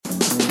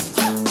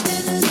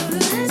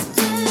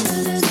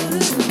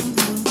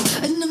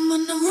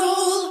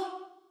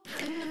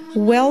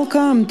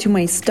Welcome to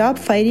my Stop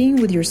Fighting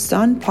with Your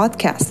Son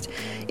podcast.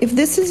 If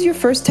this is your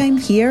first time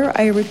here,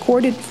 I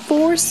recorded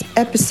 4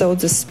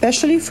 episodes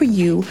especially for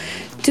you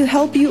to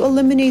help you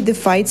eliminate the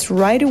fights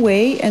right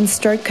away and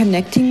start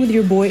connecting with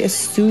your boy as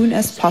soon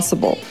as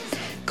possible.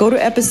 Go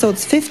to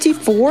episodes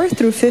 54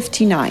 through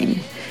 59.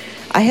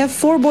 I have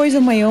 4 boys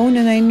of my own,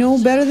 and I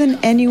know better than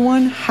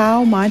anyone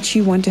how much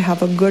you want to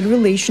have a good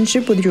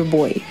relationship with your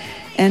boy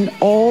and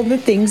all the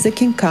things that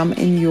can come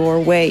in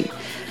your way.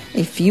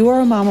 If you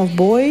are a mom of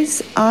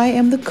boys, I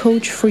am the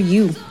coach for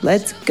you.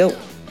 Let's go.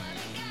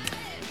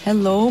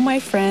 Hello, my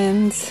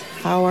friends.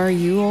 How are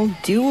you all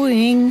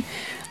doing?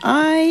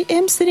 I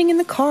am sitting in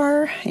the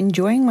car,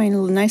 enjoying my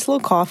nice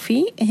little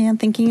coffee and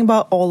thinking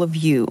about all of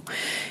you.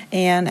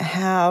 And I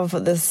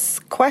have this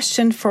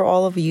question for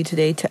all of you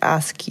today to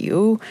ask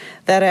you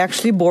that I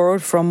actually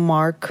borrowed from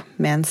Mark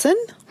Manson.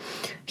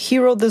 He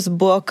wrote this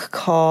book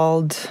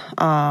called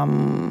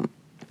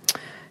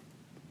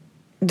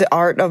The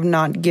Art of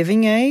Not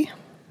Giving a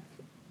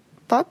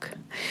Fuck.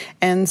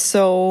 And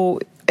so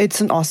it's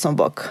an awesome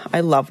book.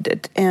 I loved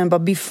it.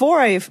 But before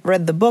I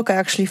read the book, I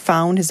actually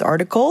found his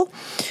article.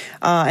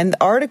 And the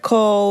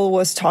article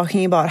was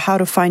talking about how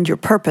to find your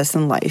purpose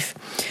in life.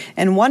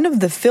 And one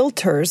of the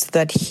filters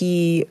that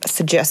he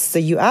suggests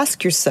that you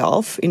ask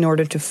yourself in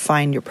order to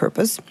find your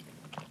purpose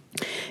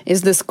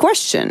is this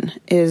question,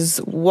 is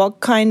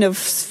what kind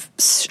of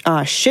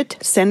shit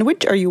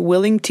sandwich are you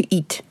willing to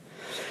eat?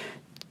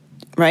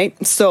 Right?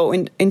 So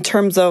in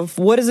terms of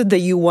what is it that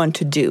you want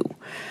to do?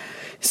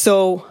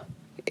 So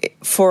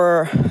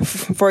for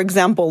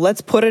example, let's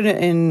put it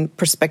in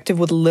perspective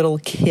with little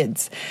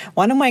kids.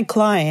 One of my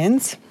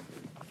clients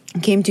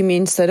came to me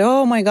and said,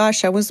 "Oh my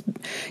gosh, I was,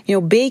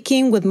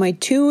 baking with my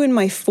 2 and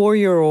my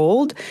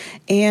 4-year-old,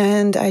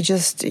 and I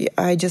just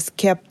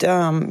kept,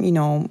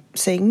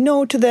 saying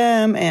no to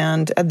them,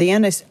 and at the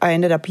end, I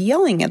ended up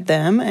yelling at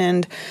them,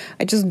 and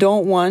I just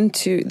don't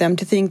want them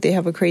to think they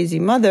have a crazy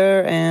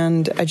mother,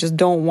 and I just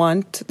don't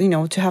want,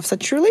 to have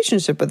such a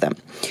relationship with them."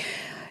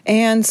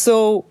 And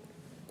so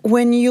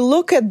when you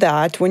look at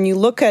that, when you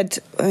look at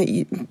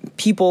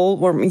people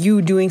or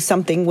you doing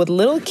something with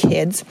little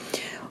kids,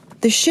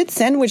 the shit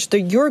sandwich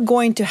that you're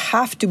going to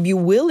have to be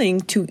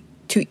willing to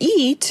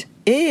eat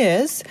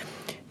is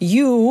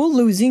you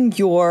losing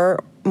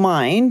your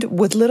mind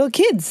with little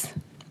kids,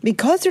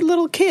 because they're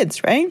little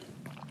kids, right?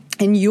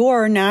 And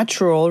your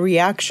natural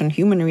reaction,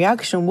 human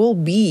reaction, will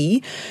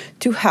be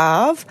to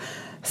have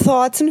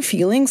thoughts and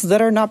feelings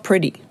that are not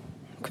pretty,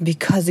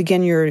 because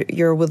again,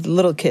 you're with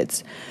little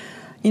kids.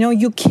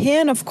 You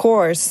can, of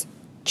course,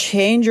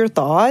 change your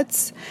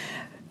thoughts,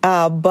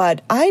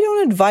 but I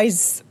don't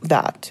advise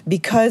that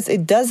because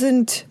it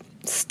doesn't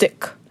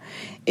stick.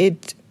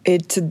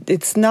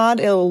 It's not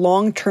a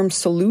long-term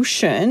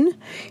solution,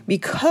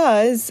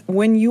 because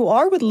when you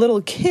are with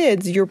little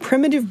kids, your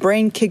primitive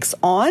brain kicks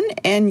on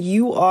and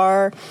you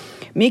are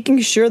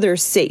making sure they're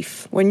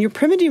safe. When your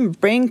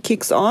primitive brain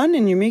kicks on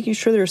and you're making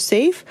sure they're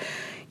safe,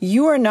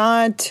 you are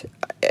not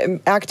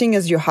acting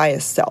as your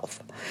highest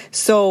self.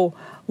 So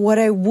what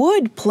I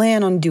would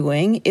plan on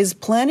doing is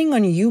planning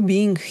on you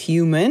being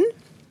human,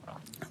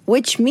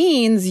 which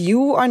means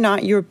you are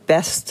not your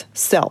best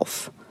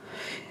self,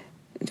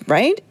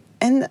 right?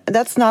 And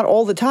that's not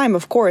all the time,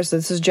 of course.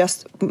 This is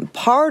just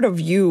part of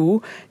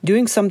you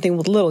doing something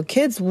with little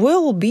kids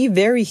will be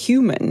very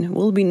human,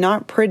 will be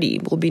not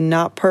pretty, will be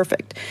not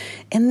perfect.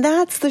 And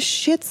that's the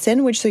shit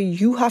sandwich that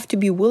you have to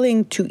be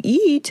willing to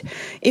eat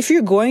if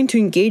you're going to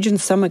engage in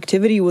some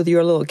activity with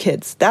your little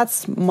kids.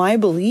 That's my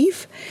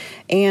belief.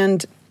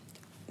 And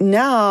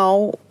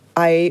now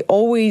I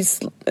always,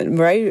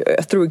 right,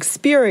 through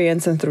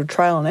experience and through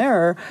trial and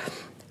error,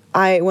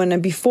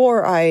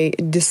 before I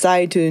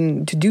decide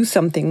to do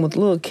something with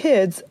little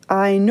kids,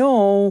 I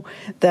know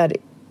that,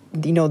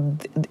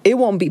 it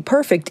won't be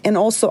perfect. And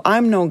also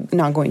I'm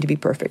not going to be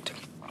perfect.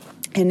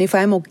 And if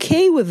I'm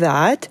okay with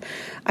that,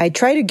 I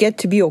try to get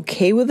to be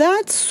okay with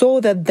that so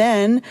that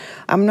then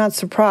I'm not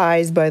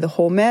surprised by the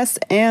whole mess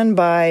and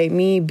by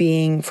me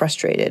being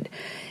frustrated.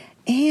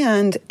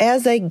 And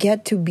as I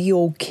get to be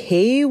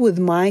okay with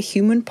my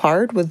human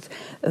part, with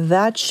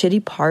that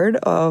shitty part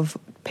of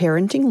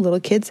parenting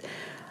little kids,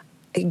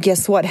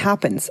 guess what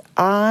happens?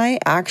 I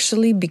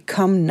actually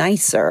become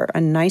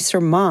a nicer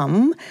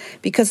mom,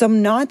 because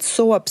I'm not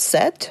so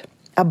upset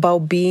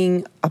about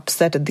being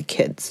upset at the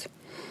kids.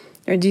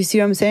 Do you see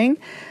what I'm saying?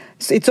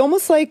 So it's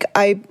almost like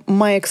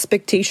my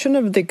expectation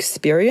of the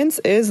experience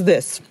is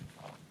this.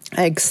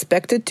 I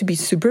expect it to be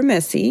super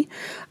messy.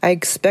 I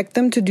expect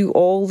them to do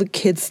all the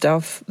kid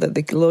stuff that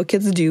the little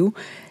kids do.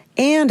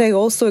 And I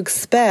also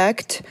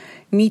expect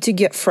me to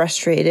get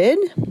frustrated.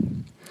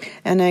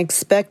 And I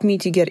expect me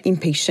to get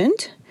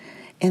impatient.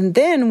 And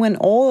then when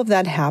all of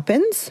that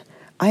happens,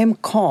 I am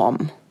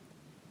calm.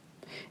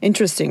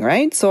 Interesting,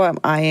 right? So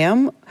I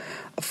am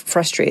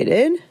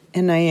frustrated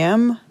and I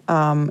am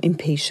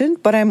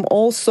impatient, but I'm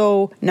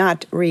also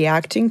not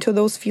reacting to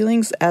those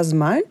feelings as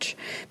much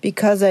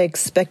because I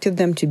expected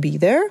them to be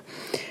there.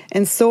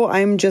 And so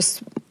I'm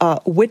just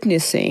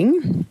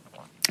witnessing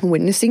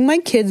witnessing my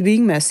kids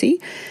being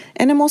messy,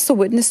 and I'm also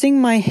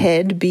witnessing my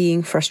head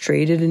being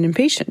frustrated and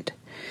impatient.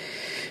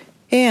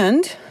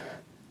 And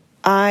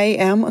I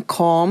am a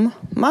calm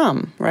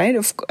mom, right?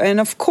 And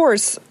of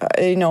course,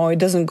 it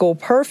doesn't go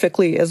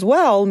perfectly as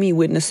well, me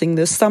witnessing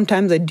this.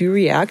 Sometimes I do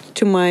react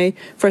to my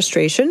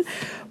frustration,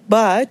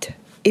 but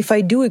if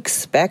I do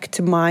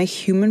expect my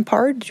human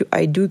part,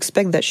 I do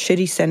expect that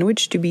shitty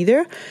sandwich to be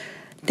there,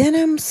 then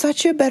I'm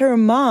such a better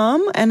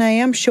mom, and I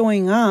am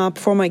showing up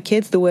for my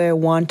kids the way I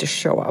want to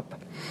show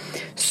up.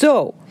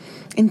 So,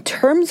 in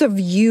terms of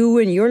you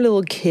and your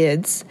little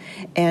kids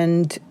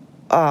and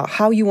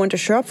how you want to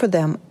show up for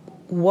them,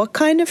 what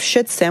kind of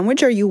shit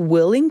sandwich are you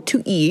willing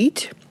to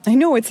eat? I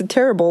know it's a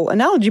terrible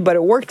analogy, but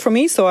it worked for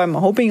me, so I'm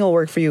hoping it'll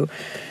work for you.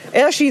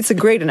 Actually, it's a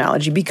great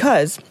analogy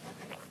because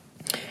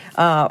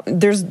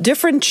there's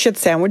different shit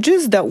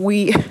sandwiches that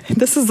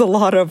this is a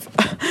lot of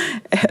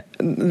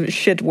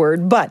shit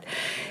word, but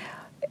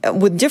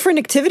with different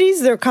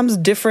activities, there comes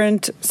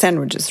different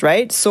sandwiches,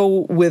 right?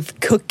 So with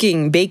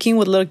baking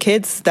with little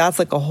kids, that's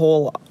like a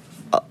whole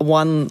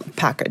one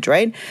package,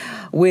 right?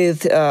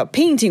 With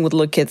painting with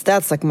little kids,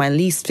 that's like my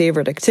least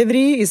favorite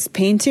activity is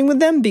painting with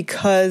them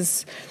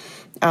because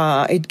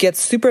it gets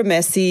super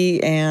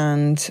messy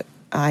and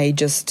I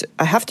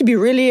have to be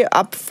really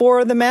up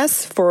for the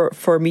mess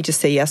for me to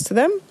say yes to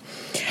them.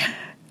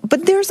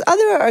 But there's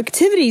other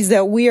activities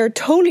that we are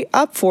totally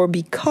up for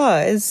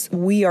because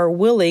we are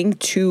willing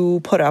to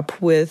put up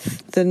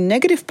with the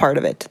negative part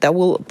of it. That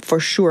will for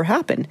sure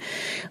happen.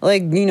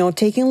 Like,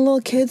 taking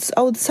little kids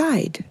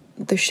outside.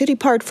 The shitty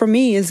part for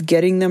me is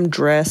getting them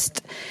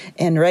dressed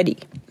and ready.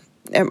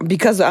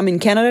 Because I'm in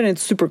Canada and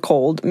it's super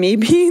cold.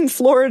 Maybe in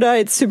Florida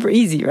it's super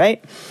easy,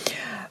 right?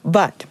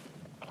 But,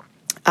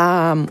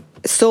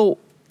 so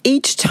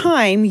each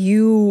time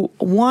you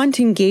want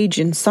to engage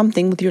in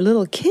something with your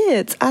little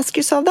kids, ask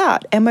yourself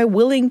that. Am I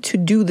willing to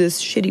do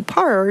this shitty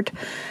part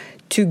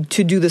to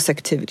do this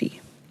activity?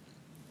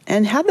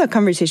 And have that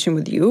conversation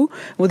with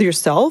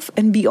yourself,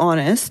 and be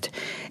honest.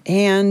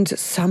 And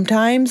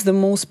sometimes the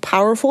most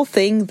powerful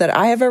thing that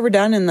I have ever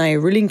done, and I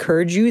really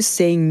encourage you, is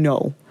saying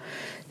no.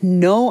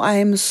 No, I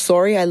am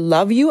sorry, I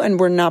love you, and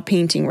we're not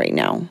painting right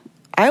now.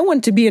 I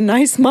want to be a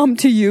nice mom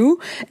to you,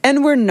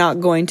 and we're not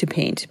going to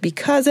paint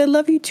because I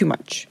love you too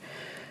much.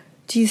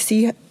 Do you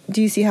see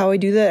how I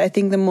do that? I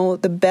think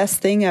the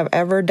best thing I've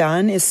ever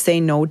done is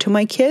say no to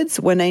my kids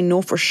when I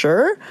know for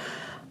sure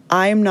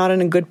I'm not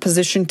in a good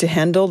position to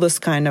handle this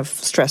kind of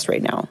stress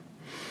right now.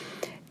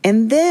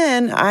 And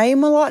then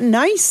I'm a lot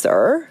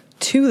nicer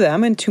to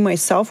them and to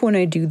myself when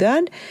I do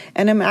that,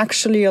 and I'm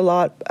actually a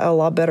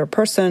lot better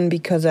person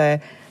because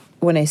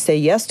when I say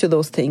yes to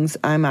those things,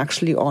 I'm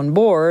actually on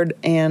board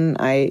and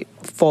I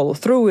follow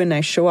through and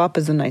I show up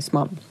as a nice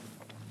mom.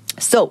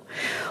 So,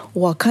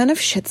 what kind of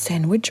shit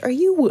sandwich are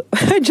you?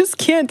 I just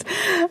can't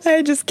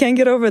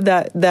get over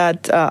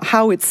that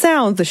how it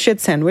sounds, the shit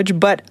sandwich,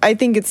 but I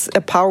think it's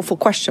a powerful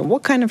question.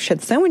 What kind of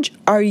shit sandwich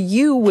are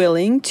you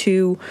willing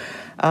to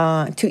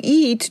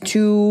eat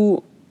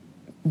to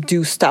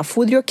do stuff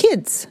with your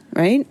kids,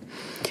 right?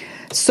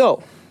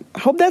 So, I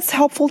hope that's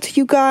helpful to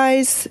you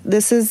guys.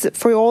 This is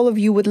for all of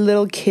you with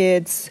little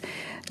kids.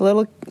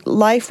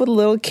 Life with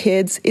little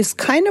kids is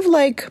kind of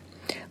like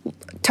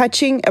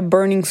touching a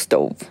burning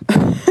stove.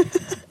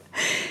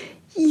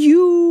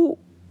 You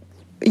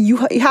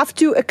have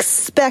to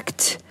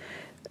expect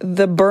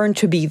the burn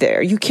to be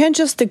there. You can't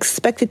just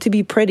expect it to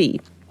be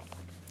pretty,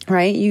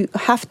 right? You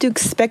have to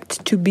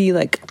expect to be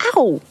like,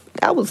 ow,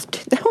 that was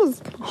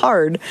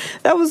hard.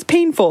 That was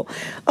painful.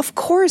 Of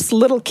course,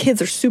 little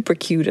kids are super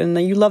cute and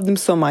you love them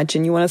so much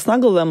and you want to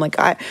snuggle them. Like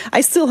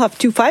I still have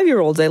 2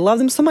 5-year-olds. I love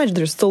them so much.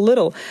 They're still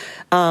little.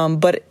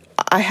 But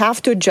I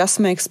have to adjust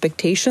my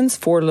expectations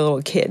for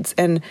little kids.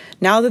 And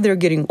now that they're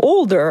getting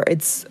older,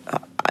 it's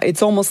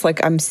almost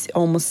like I'm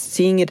almost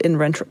seeing it in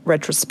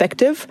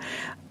retrospective.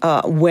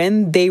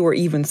 When they were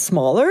even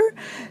smaller.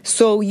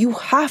 So you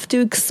have to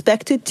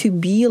expect it to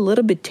be a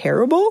little bit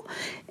terrible,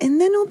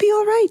 and then it'll be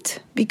all right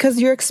because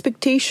your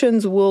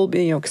expectations will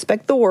be,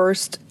 expect the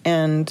worst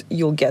and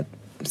you'll get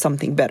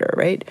something better,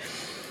 right?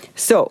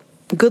 So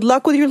good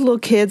luck with your little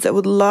kids. I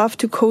would love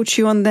to coach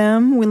you on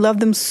them. We love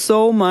them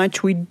so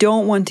much. We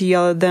don't want to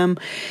yell at them.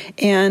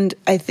 And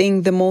I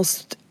think the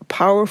most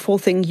powerful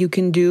thing you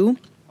can do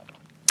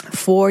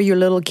for your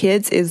little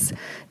kids is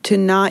to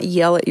not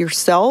yell at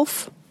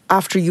yourself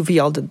after you've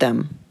yelled at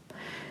them.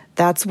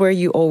 That's where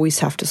you always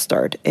have to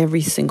start every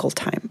single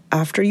time.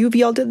 After you've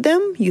yelled at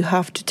them, you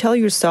have to tell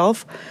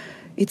yourself,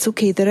 it's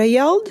okay that I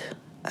yelled.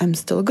 I'm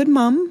still a good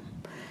mom.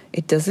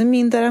 It doesn't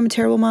mean that I'm a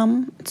terrible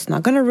mom. It's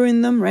not going to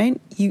ruin them, right?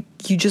 You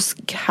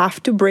just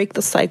have to break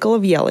the cycle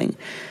of yelling.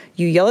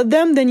 You yell at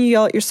them, then you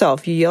yell at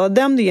yourself. You yell at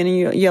them, then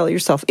you yell at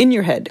yourself in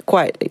your head,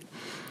 quietly.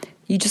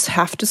 You just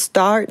have to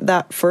start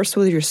that first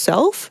with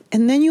yourself,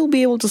 and then you'll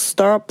be able to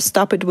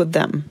stop it with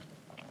them.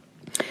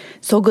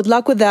 So good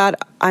luck with that.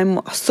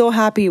 I'm so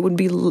happy. Would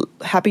be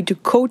happy to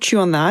coach you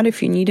on that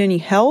if you need any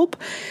help,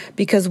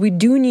 because we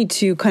do need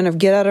to kind of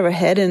get out of our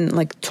head and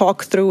like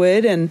talk through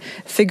it and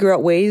figure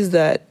out ways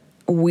that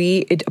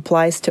it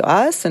applies to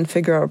us and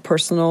figure out a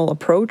personal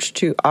approach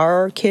to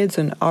our kids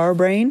and our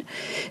brain.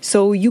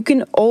 So you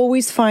can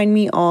always find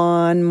me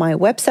on my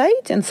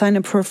website and sign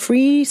up for a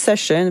free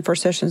session.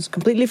 First session is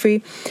completely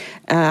free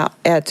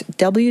at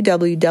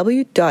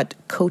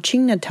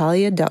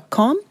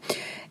www.coachingnatalia.com.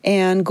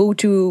 and go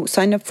to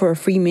sign up for a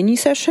free mini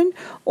session,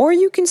 or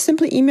you can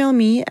simply email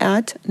me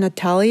at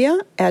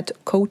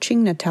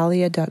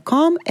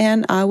natalia@coachingnatalia.com,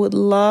 and I would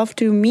love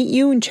to meet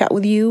you and chat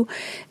with you,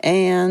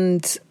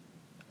 and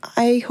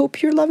I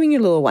hope you're loving your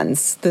little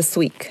ones this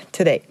week,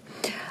 today.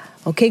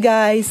 Okay,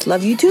 guys,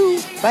 love you too.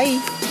 Bye.